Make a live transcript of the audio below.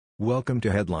Welcome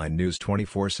to Headline News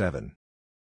 24/7.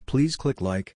 Please click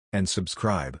like and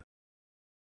subscribe.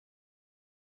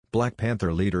 Black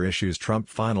Panther leader issues Trump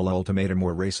final ultimatum: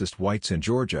 more racist whites in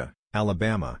Georgia,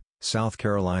 Alabama, South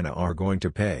Carolina are going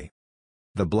to pay.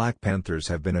 The Black Panthers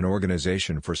have been an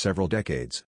organization for several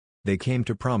decades. They came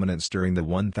to prominence during the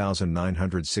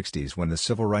 1960s when the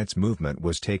civil rights movement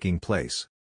was taking place.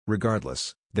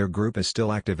 Regardless, their group is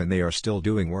still active and they are still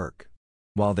doing work.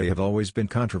 While they have always been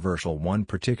controversial, one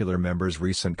particular member's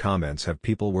recent comments have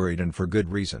people worried, and for good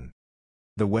reason.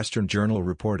 The Western Journal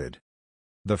reported.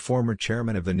 The former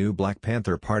chairman of the new Black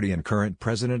Panther Party and current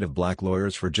president of Black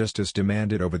Lawyers for Justice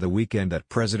demanded over the weekend that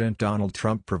President Donald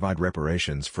Trump provide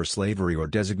reparations for slavery or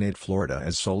designate Florida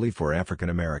as solely for African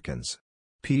Americans.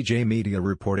 PJ Media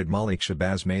reported Malik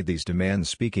Shabazz made these demands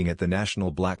speaking at the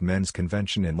National Black Men's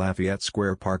Convention in Lafayette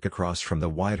Square Park across from the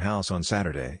White House on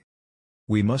Saturday.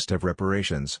 "We must have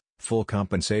reparations, full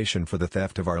compensation for the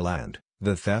theft of our land,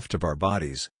 the theft of our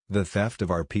bodies, the theft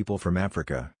of our people from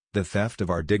Africa, the theft of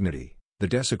our dignity, the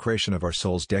desecration of our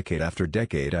souls decade after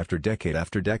decade after decade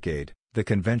after decade," the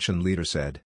convention leader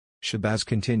said. Shabazz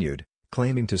continued,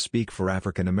 claiming to speak for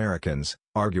African Americans,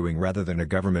 arguing rather than a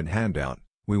government handout,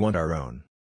 "We want our own.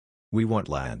 We want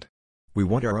land. We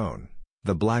want our own,"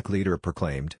 the black leader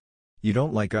proclaimed. "You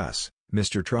don't like us,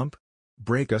 Mr. Trump?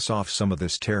 Break us off some of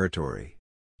this territory.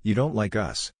 You don't like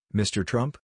us, Mr.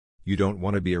 Trump? You don't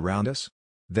want to be around us?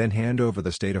 Then hand over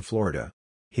the state of Florida."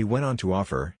 He went on to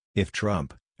offer, if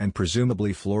Trump, and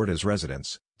presumably Florida's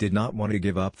residents, did not want to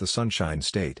give up the Sunshine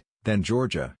State, then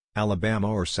Georgia,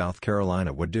 Alabama or South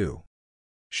Carolina would do.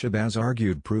 Shabazz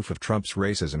argued proof of Trump's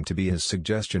racism to be his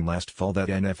suggestion last fall that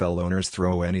NFL owners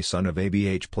throw any son of a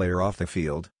BH player off the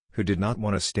field, who did not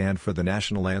want to stand for the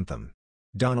national anthem.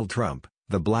 "Donald Trump,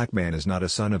 the black man, is not a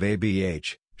son of a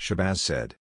BH, Shabazz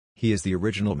said. "He is the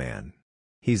original man.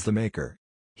 He's the maker.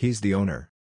 He's the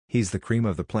owner. He's the cream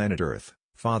of the planet Earth,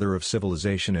 father of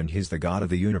civilization, and he's the god of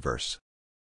the universe.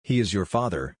 He is your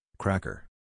father, cracker.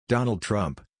 Donald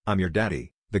Trump, I'm your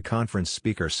daddy," the conference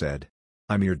speaker said.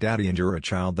 "I'm your daddy and you're a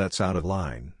child that's out of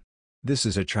line. This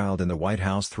is a child in the White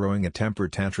House throwing a temper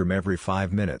tantrum every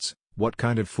 5 minutes. What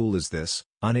kind of fool is this,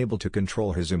 unable to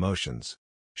control his emotions?"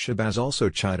 Shabazz also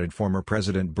chided former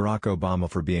President Barack Obama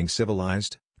for being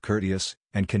civilized, courteous,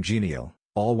 and congenial,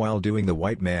 all while doing the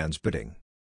white man's bidding.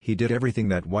 "He did everything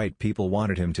that white people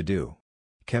wanted him to do.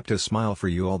 Kept a smile for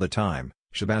you all the time,"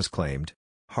 Shabazz claimed.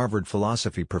 Harvard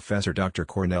philosophy professor Dr.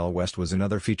 Cornel West was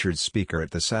another featured speaker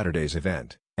at the Saturday's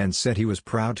event, and said he was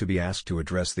proud to be asked to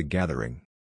address the gathering.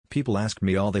 "People ask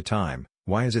me all the time,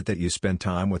 why is it that you spend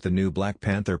time with the new Black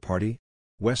Panther Party?"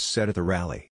 West said at the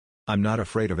rally. "I'm not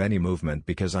afraid of any movement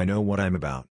because I know what I'm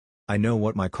about. I know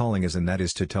what my calling is, and that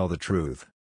is to tell the truth.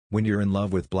 When you're in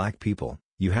love with black people,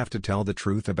 you have to tell the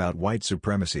truth about white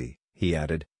supremacy," he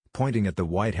added, pointing at the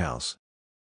White House.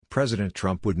 President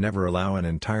Trump would never allow an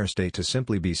entire state to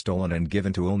simply be stolen and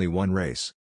given to only one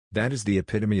race. That is the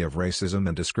epitome of racism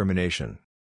and discrimination.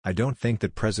 I don't think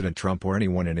that President Trump or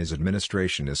anyone in his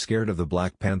administration is scared of the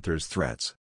Black Panthers'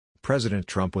 threats. President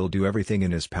Trump will do everything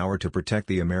in his power to protect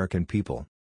the American people.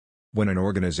 When an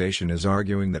organization is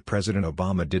arguing that President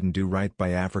Obama didn't do right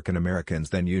by African Americans,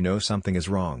 then you know something is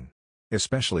wrong.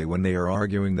 Especially when they are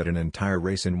arguing that an entire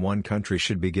race in one country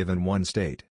should be given one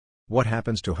state. What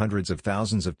happens to hundreds of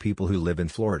thousands of people who live in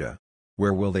Florida?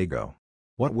 Where will they go?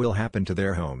 What will happen to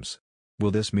their homes?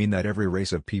 Will this mean that every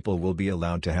race of people will be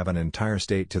allowed to have an entire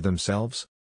state to themselves?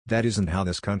 That isn't how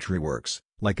this country works,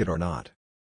 like it or not.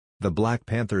 The Black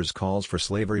Panthers' calls for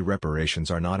slavery reparations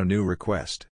are not a new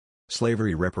request.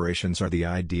 Slavery reparations are the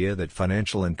idea that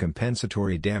financial and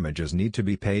compensatory damages need to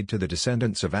be paid to the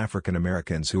descendants of African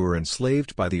Americans who were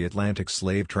enslaved by the Atlantic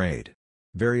slave trade.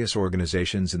 Various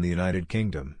organizations in the United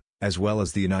Kingdom, as well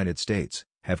as the United States,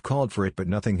 have called for it, but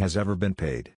nothing has ever been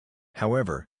paid.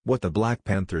 However, what the Black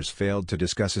Panthers failed to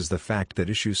discuss is the fact that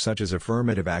issues such as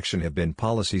affirmative action have been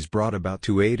policies brought about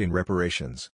to aid in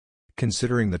reparations.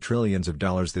 Considering the trillions of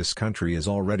dollars this country is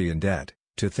already in debt,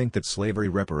 to think that slavery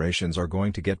reparations are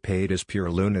going to get paid is pure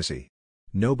lunacy.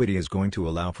 Nobody is going to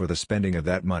allow for the spending of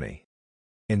that money.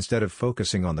 Instead of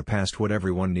focusing on the past, what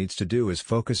everyone needs to do is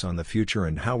focus on the future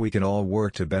and how we can all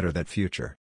work to better that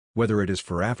future. Whether it is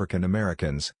for African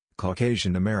Americans,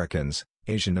 Caucasian Americans,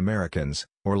 Asian Americans,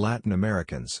 or Latin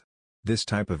Americans. This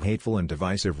type of hateful and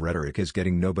divisive rhetoric is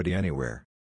getting nobody anywhere.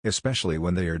 Especially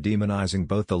when they are demonizing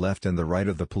both the left and the right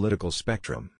of the political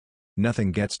spectrum.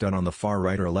 Nothing gets done on the far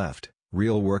right or left,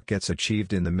 real work gets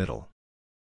achieved in the middle.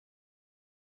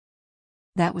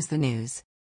 That was the news.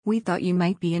 We thought you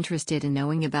might be interested in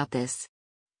knowing about this.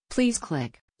 Please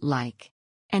click like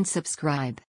and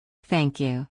subscribe. Thank you.